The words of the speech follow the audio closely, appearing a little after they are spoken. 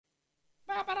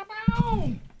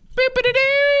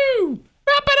Boop-a-da-doo!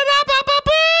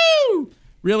 Ba-ba-da-da-ba-ba-boo!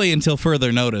 Really, until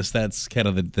further notice, that's kind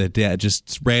of the dad,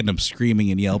 just random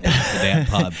screaming and yelping at the Dad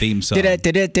Pod theme song. Dad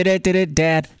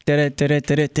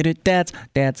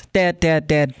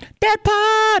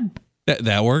Pod.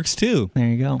 That works too. There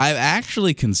you go. I've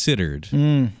actually considered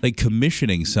like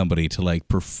commissioning somebody to like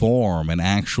perform an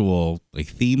actual like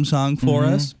theme song for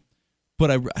us, but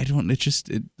I don't.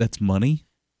 That's money.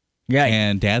 Yeah,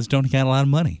 and dads don't got a lot of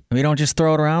money. We don't just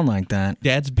throw it around like that.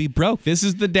 Dads be broke. This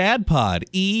is the Dad Pod.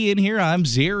 In here, I'm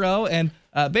Zero, and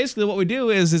basically what we do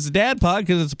is it's a Dad Pod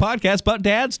because it's a podcast about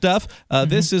dad stuff.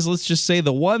 This is, let's just say,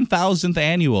 the 1,000th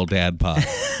annual Dad Pod.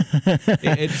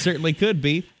 it certainly could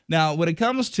be. Now, when it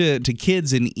comes to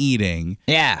kids and eating,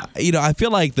 I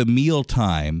feel like the meal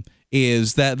time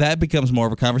is that becomes more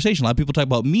of a conversation. A lot of people talk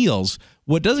about meals.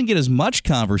 What doesn't get as much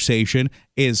conversation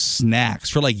is snacks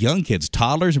for like young kids,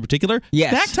 toddlers in particular.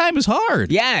 Yes. Snack time is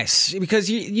hard. Yes,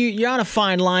 because you're on a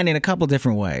fine line in a couple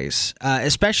different ways,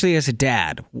 especially as a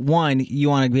dad. One, you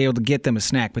want to be able to get them a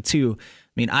snack, but two,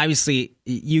 I mean, obviously,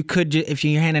 you could, if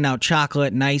you're handing out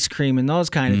chocolate and ice cream and those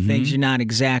kind of things, you're not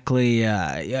exactly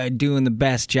doing the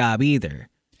best job either.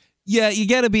 Yeah, you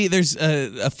got to be, there's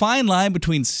a fine line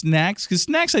between snacks, because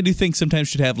snacks I do think sometimes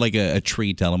should have like a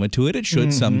treat element to it. It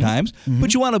should sometimes,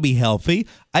 but you want to be healthy.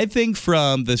 I think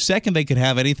from the second they could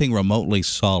have anything remotely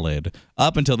solid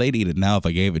up until they'd eat it now if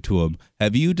I gave it to them,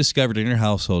 have you discovered in your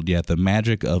household yet the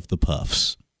magic of the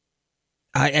puffs?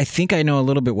 I think I know a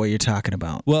little bit what you're talking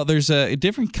about. Well, there's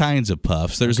different kinds of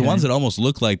puffs. There's the ones that almost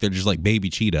look like they're just like baby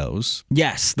Cheetos.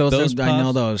 Yes, those I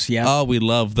know those. Yeah. Oh, we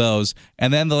love those.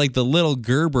 And then the little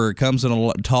Gerber comes in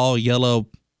a tall yellow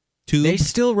tube. They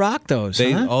still rock those.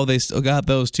 Huh? Oh, they still got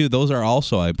those too. Those are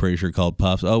also, I'm pretty sure, called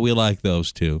puffs. Oh, we like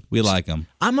those too. We like them.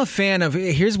 I'm a fan of.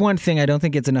 Here's one thing I don't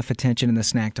think gets enough attention in the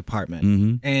snack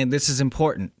department, and this is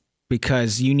important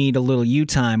because you need a little you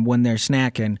time when they're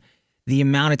snacking. The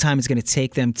amount of time it's going to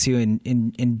take them to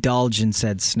indulge in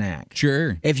said snack.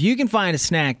 Sure. If you can find a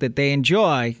snack that they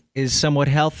enjoy, is somewhat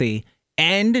healthy,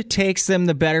 and takes them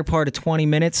the better part of 20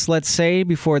 minutes, let's say,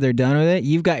 before they're done with it,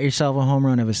 you've got yourself a home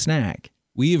run of a snack.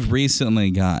 We've recently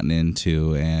gotten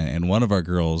into, and one of our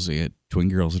girls, twin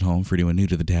girls at home, for anyone new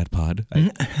to the Dad Pod.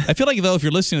 I feel like, though, if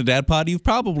you're listening to Dad Pod, you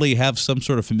probably have some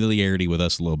sort of familiarity with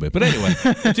us a little bit. But anyway,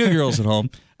 two girls at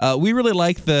home. We really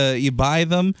like you buy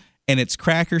them, and it's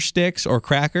cracker sticks or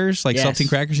crackers, like saltine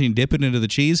crackers, and you dip it into the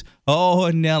cheese. Oh,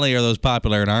 Nelly, are those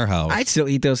popular in our house. I'd still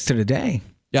eat those to today.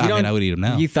 Yeah, I would eat them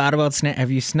now. You thought about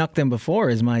have you snuck them before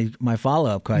is my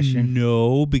follow-up question.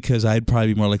 No, because I'd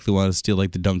probably be more likely to want to steal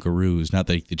like the Dunkaroos, not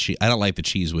like the cheese. I don't like the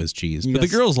Cheese Whiz cheese, but the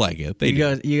girls like it.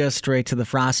 You go straight to the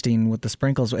frosting with the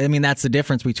sprinkles. I mean, that's the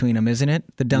difference between them, isn't it?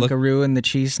 The Dunkaroo and the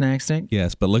cheese snack stick?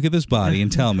 Yes, but look at this body and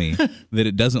tell me that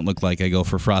it doesn't look like I go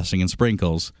for frosting and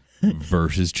sprinkles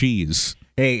versus cheese.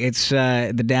 Hey, it's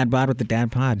the Dad Bod with the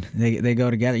Dad Pod. They go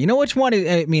together. You know which one?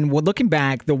 I mean, looking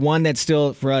back, the one that's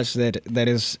still for us that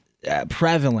is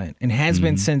prevalent and has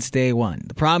been since day one.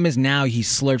 The problem is now he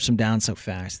slurps them down so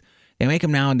fast. They make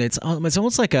them now, and it's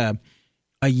almost like a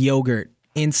yogurt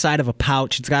inside of a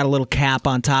pouch. It's got a little cap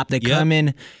on top. They come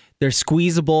in. They're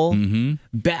squeezable.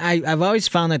 I've always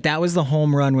found that was the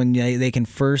home run when they can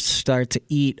first start to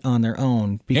eat on their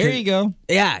own. Because, there you go.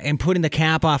 Yeah, and putting the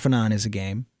cap off and on is a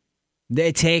game.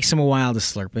 It takes them a while to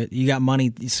slurp it. You got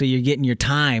money, so you're getting your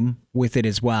time with it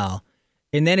as well.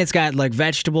 And then it's got like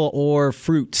vegetable or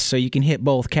fruits, so you can hit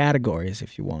both categories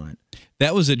if you want.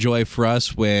 That was a joy for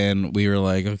us when we were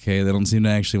like, okay, they don't seem to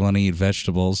actually want to eat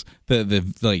vegetables.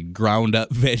 The like ground up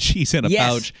veggies in a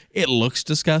pouch. It looks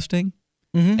disgusting.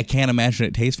 I can't imagine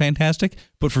it tastes fantastic,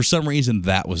 but for some reason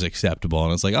that was acceptable.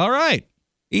 And it's like, all right,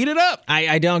 eat it up.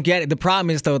 I don't get it. The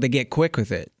problem is, though, they get quick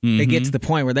with it. They get to the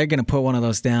point where they're going to put one of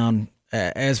those down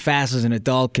as fast as an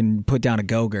adult can put down a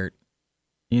Go-Gurt.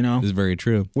 You know? This is very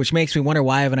true. Which makes me wonder,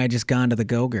 why haven't I just gone to the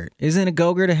Go-Gurt? Isn't a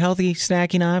Go-Gurt a healthy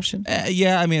snacking option?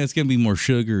 Yeah, I mean, it's going to be more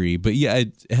sugary, but yeah,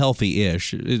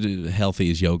 healthy-ish.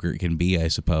 Healthy as yogurt can be, I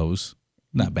suppose.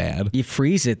 Not bad. You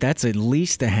freeze it, that's at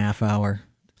least a half hour.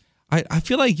 I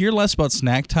feel like you're less about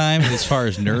snack time as far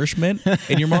as nourishment,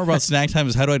 and you're more about snack time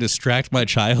as how do I distract my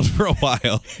child for a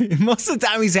while. Most of the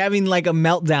time he's having like a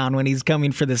meltdown when he's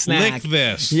coming for the snack. Lick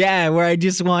this. Yeah, where I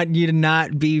just want you to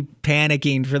not be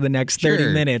panicking for the next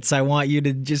 30 minutes. I want you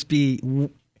to just be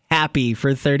happy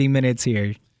for 30 minutes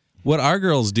here. What our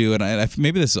girls do, and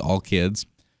maybe this is all kids,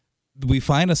 we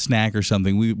find a snack or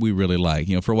something we really like.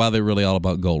 You know, for a while they're really all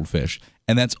about goldfish.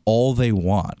 And that's all they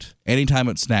want. Anytime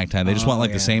it's snack time, they just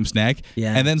want the same snack.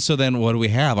 Yeah. And then what do we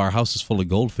have? Our house is full of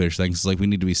goldfish things. It's like we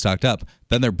need to be stocked up.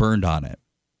 Then they're burned on it.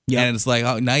 Yep. And it's like,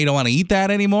 oh, now you don't want to eat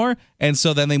that anymore. And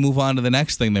so then they move on to the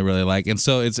next thing they really like. And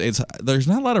so it's there's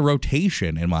not a lot of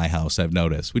rotation in my house, I've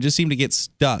noticed. We just seem to get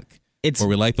stuck where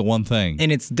we like the one thing.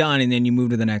 And it's done, and then you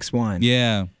move to the next one.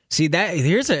 Yeah. See,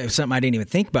 here's something I didn't even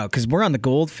think about, because we're on the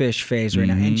goldfish phase right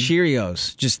now. And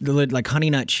Cheerios, just like Honey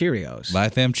Nut Cheerios.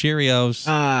 Like them Cheerios.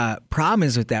 Problem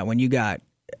is with that, when you got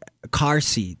car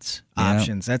seats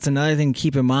options, that's another thing to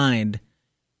keep in mind.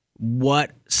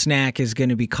 What snack is going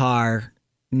to be car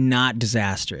not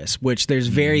disastrous, which there's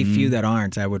very few that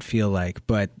aren't, I would feel like.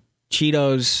 But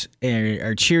Cheetos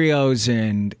or Cheerios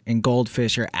and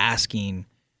Goldfish are asking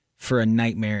for a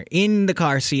nightmare in the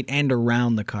car seat and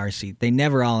around the car seat. They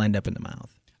never all end up in the mouth.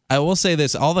 I will say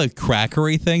this, all the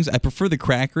crackery things, I prefer the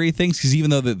crackery things, because even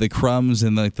though the crumbs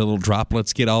and like the little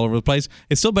droplets get all over the place,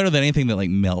 it's still better than anything that like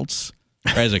melts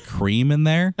or has a cream in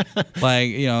there. Like,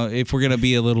 you know, if we're going to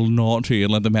be a little naughty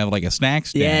and let them have like a snack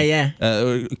stand.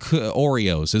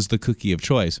 Oreos is the cookie of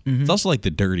choice. It's also like the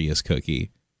dirtiest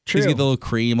cookie. True. You get the little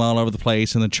cream all over the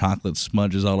place and the chocolate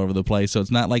smudges all over the place, so it's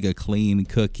not like a clean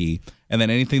cookie. And then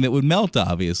anything that would melt,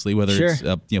 obviously, whether it's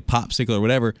popsicle or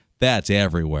whatever, that's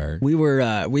everywhere.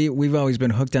 We've always been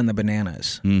hooked on the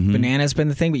bananas. Banana's been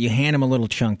the thing, but you hand him a little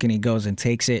chunk and he goes and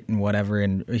takes it and whatever.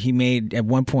 And he made at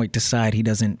one point decide he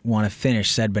doesn't want to finish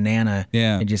said banana.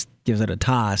 And just gives it a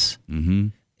toss.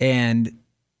 And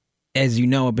as you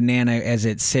know, a banana, as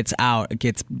it sits out, it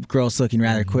gets gross looking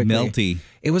rather quickly. Melty.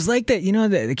 It was like that, you know,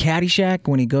 the Caddyshack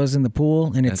when he goes in the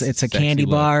pool and it's a candy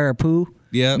bar or poo.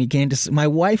 Yeah. My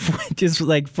wife just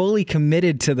like fully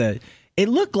committed to it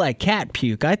looked like cat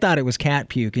puke. I thought it was cat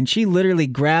puke. And she literally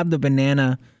grabbed the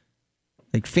banana,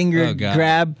 like finger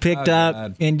picked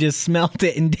up and just smelt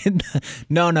it and did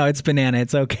no, it's banana.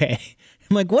 It's okay.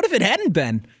 I'm like, what if it hadn't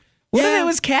been? What if it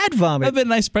was cat vomit? That'd been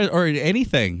a nice or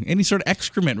anything, any sort of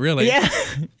excrement, really. Yeah.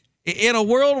 In a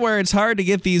world where it's hard to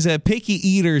get these picky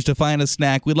eaters to find a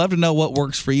snack, we'd love to know what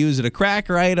works for you. Is it a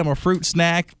cracker item, a fruit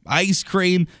snack, ice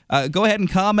cream? Go ahead and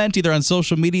comment either on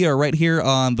social media or right here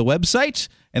on the website.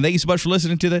 And thank you so much for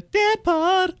listening to the Dad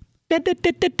Pod.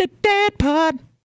 Dad Pod.